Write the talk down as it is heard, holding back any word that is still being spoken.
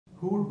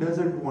Who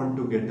doesn't want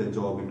to get a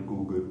job in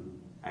Google?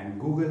 And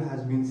Google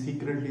has been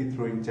secretly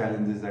throwing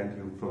challenges at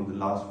you from the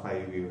last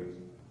 5 years.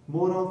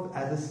 More of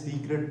as a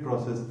secret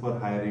process for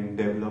hiring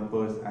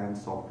developers and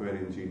software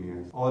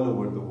engineers all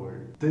over the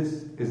world.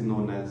 This is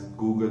known as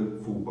Google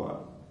FooBar.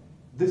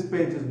 This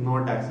page is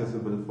not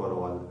accessible for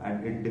all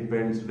and it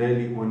depends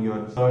really on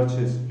your search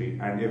history,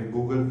 and if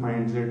Google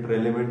finds it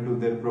relevant to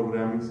their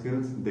programming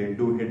skills, they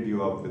do hit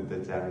you up with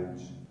the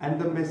challenge. And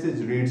the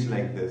message reads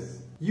like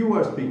this: you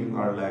are speaking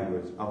our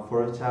language, up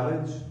for a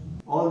challenge?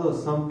 Although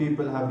some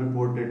people have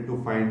reported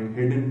to find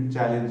hidden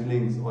challenge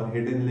links or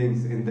hidden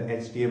links in the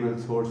HTML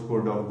source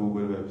code of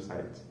Google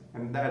websites.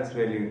 And that's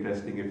really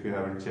interesting. If you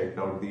haven't checked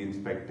out the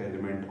inspect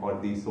element or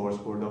the source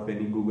code of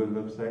any Google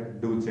website,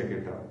 do check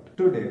it out.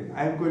 Today,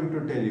 I am going to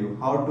tell you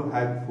how to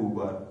hack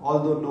FooBar.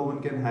 Although no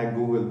one can hack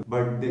Google,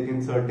 but they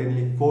can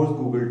certainly force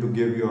Google to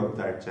give you up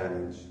that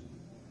challenge.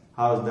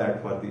 How's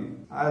that for the?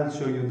 I'll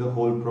show you the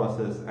whole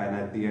process, and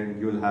at the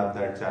end you'll have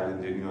that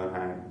challenge in your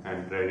hand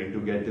and ready to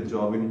get a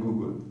job in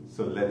Google.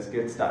 So let's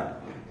get started.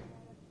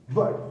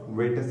 But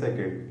wait a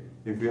second.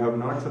 If you have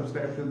not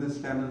subscribed to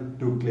this channel,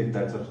 do click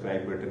that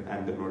subscribe button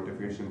and the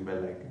notification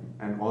bell icon.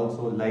 And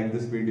also like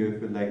this video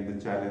if you like the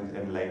challenge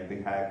and like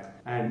the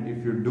hack. And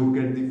if you do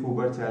get the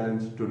FooBar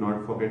challenge, do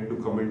not forget to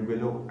comment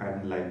below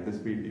and like this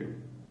video.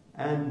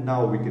 And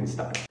now we can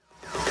start.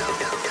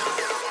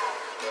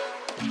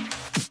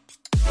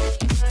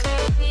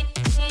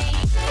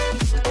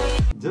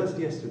 Just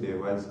yesterday,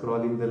 while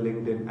scrolling the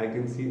LinkedIn, I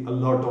can see a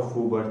lot of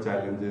FooBar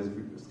challenges,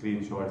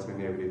 screenshots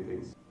and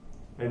everything.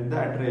 And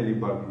that really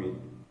bugged me.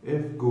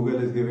 If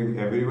Google is giving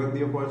everyone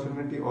the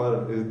opportunity,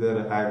 or is there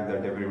a hack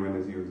that everyone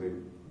is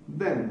using?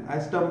 Then I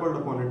stumbled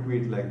upon a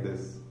tweet like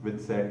this, which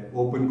said,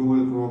 open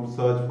Google Chrome,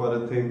 search for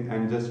a thing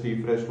and just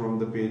refresh from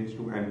the page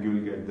to and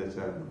you'll get the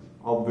challenge.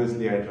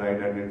 Obviously I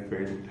tried and it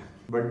failed.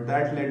 But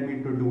that led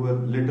me to do a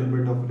little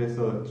bit of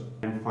research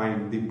and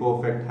find the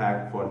perfect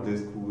hack for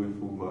this Google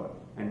FooBar.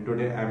 And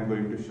today I'm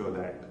going to show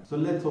that. So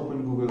let's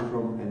open Google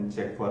Chrome and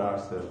check for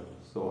ourselves.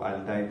 So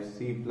I'll type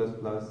C++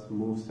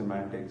 move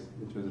semantics,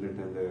 which was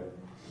written there,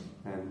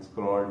 and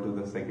scroll to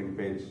the second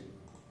page.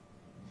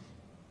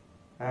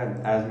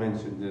 And as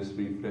mentioned, just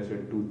refresh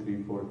it 2,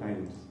 3, 4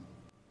 times.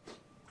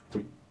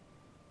 3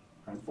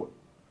 and 4.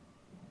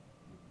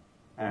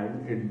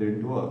 And it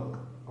didn't work,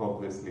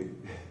 obviously.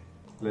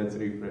 Let's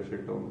refresh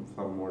it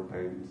some more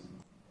times.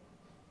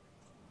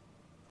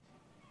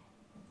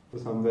 So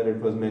somewhere it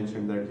was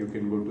mentioned that you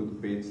can go to the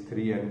page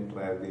 3 and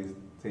try the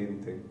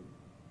same thing.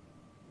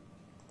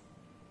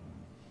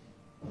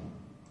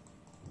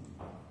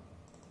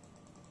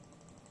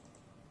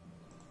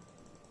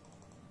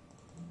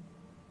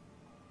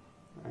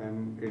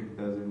 And it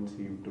doesn't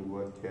seem to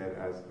work here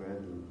as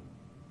well.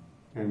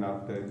 And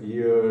after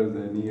years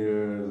and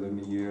years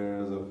and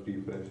years of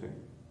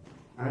refreshing,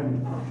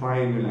 and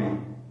finally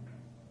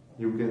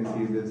you can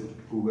see this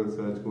Google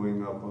search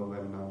going up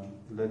and down.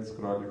 Let's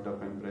scroll it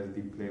up and press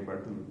the play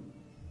button.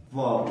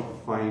 Wow,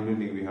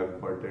 finally we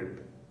have got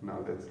it. Now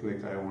let's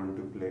click I want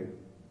to play.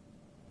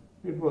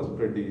 It was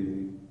pretty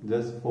easy,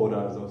 just 4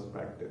 hours of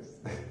practice.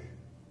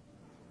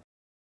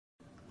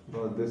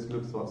 Wow, this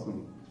looks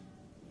awesome.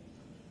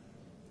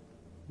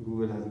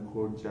 Google has a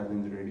code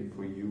challenge ready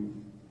for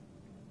you.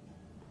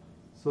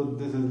 So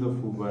this is the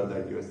FooBar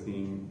that you're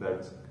seeing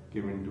that's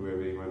given to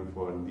everyone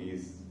for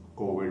these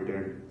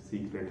coveted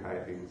secret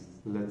hirings.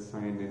 Let's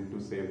sign in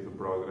to save the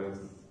progress.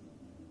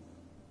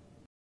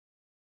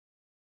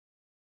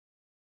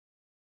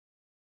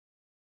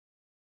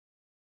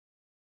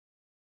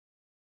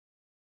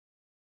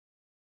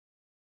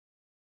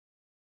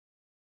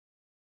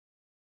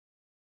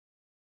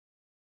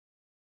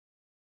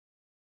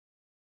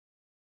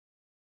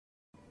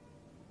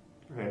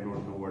 I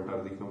don't know what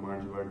are the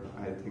commands, but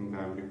I think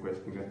I'm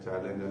requesting a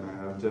challenge and I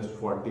have just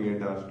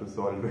 48 hours to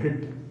solve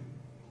it.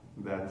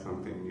 That's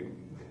something new.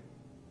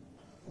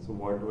 So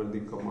what were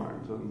the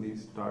commands on the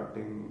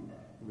starting,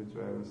 which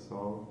I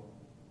saw?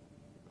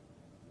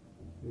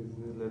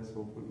 Let's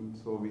open.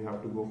 So we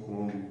have to go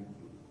home.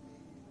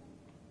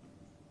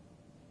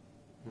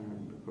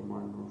 And the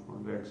command not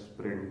found. Let's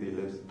print the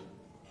list.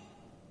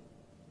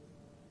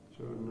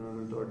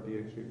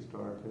 Journal.txt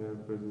start here,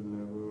 present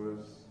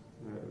levels.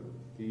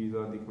 These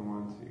are the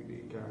commands: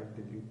 cd, cat,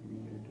 delete,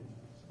 delete.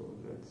 So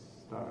let's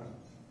start.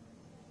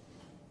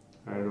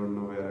 I don't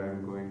know where I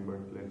am going,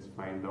 but let's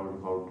find out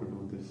how to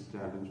do this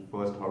challenge.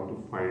 First, how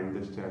to find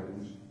this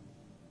challenge.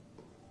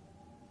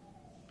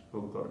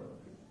 Oh god,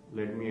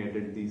 let me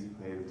edit these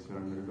files,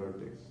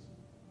 journal.txt.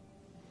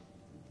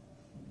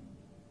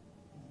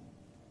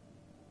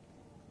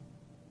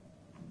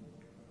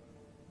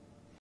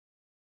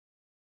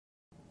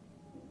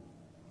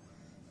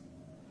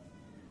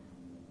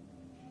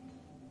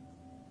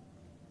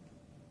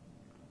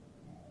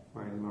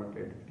 File not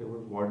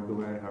editable. What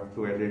do I have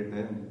to edit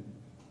then?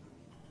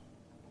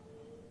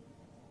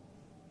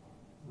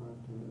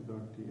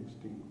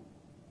 .txt.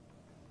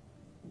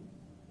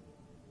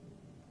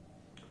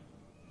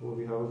 Oh,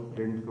 we have a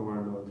print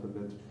command also.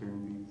 Let's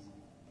print these.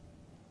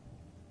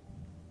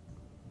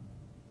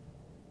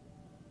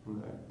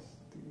 That's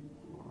the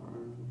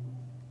one.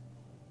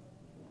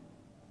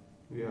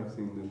 We have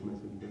seen this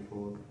message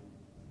before.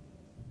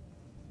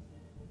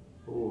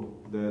 Oh,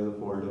 there's a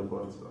folder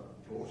for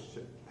oh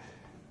shit.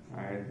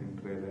 I didn't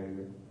realize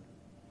it.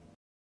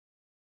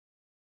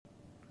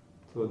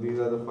 So these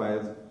are the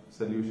files.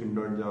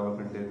 Solution.java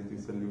contains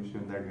the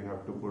solution that we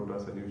have to put, or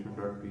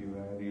solution.py,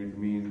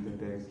 readmes,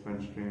 the text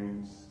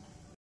constraints.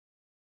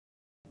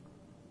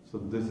 So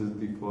this is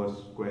the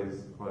first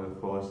quiz or the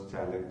first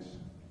challenge.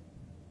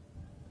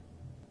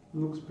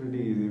 Looks pretty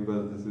easy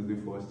because this is the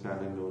first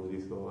challenge only,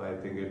 so I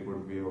think it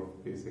would be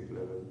of basic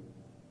level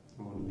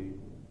only.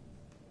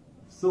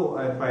 So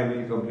I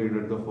finally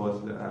completed the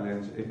first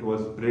challenge. It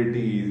was pretty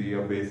easy,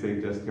 a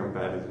basic just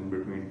comparison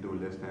between two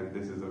lists, and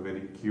this is a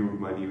very cute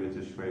bunny which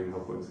is showing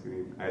up on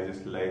screen. I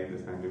just like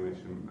this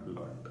animation a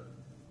lot.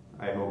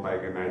 I hope I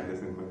can add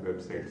this in my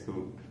website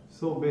soon.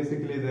 So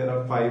basically there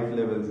are 5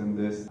 levels in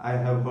this. I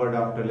have heard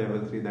after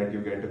level 3 that you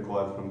get a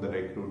call from the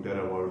recruiter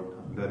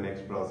about the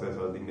next process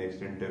or the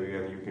next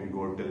interview, and you can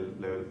go till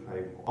level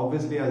 5.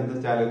 Obviously as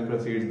the challenge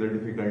proceeds, the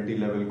difficulty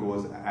level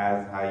goes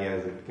as high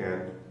as it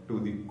can to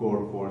the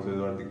core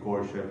forces or the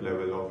core chef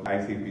level of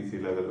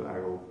ICPC level. I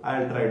hope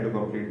I'll try to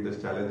complete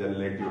this challenge and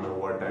let you know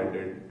what I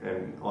did,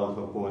 and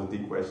also pose the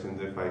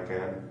questions if I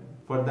can.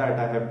 For that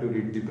I have to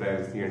read the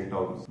privacy and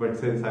terms, but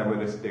since I'm a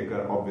risk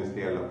taker,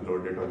 obviously I'll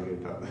upload it on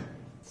GitHub.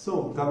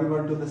 So coming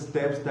on to the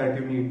steps that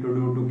you need to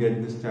do to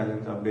get this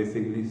challenge are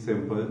basically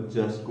simple.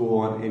 Just go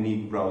on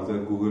any browser,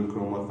 Google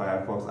Chrome or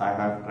Firefox. I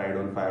have tried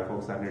on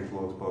Firefox and it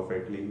works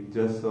perfectly.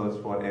 Just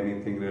search for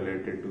anything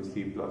related to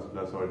C++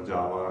 or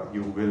Java.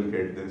 You will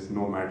get this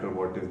no matter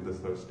what is the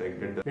search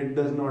text. It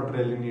does not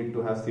really need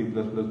to have C++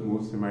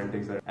 move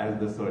semantics as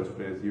the search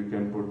phrase. You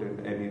can put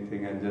in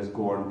anything and just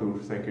go on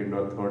to second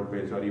or third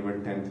page or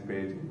even 10th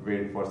page.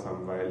 Wait for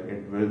some while,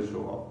 it will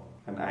show up.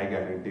 And I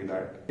guarantee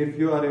that. If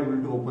you are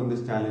able to open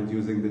this challenge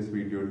using this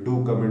video,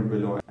 do comment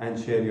below and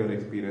share your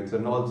experience,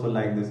 and also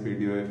like this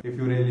video if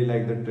you really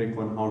like the trick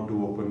on how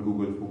to open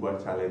Google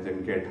FooBar challenge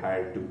and get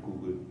hired to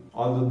Google.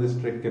 Although this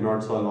trick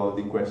cannot solve all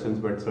the questions,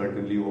 but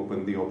certainly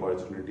open the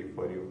opportunity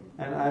for you.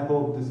 And I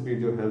hope this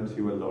video helps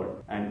you a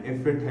lot. And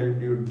if it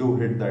helped you, do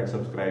hit that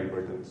subscribe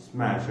button,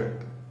 smash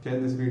it. Share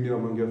this video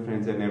among your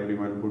friends and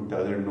everyone who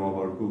doesn't know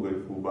about Google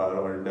FooBar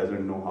or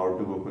doesn't know how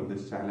to open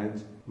this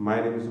challenge. My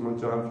name is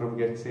theumang from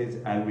Get Sage.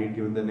 I'll meet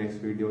you in the next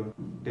video.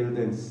 Till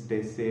then,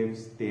 stay safe,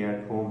 stay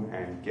at home,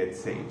 and get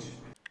sage.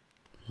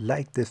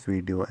 Like this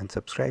video and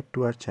subscribe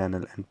to our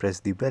channel and press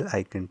the bell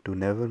icon to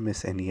never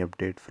miss any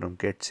update from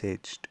Get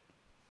Saged.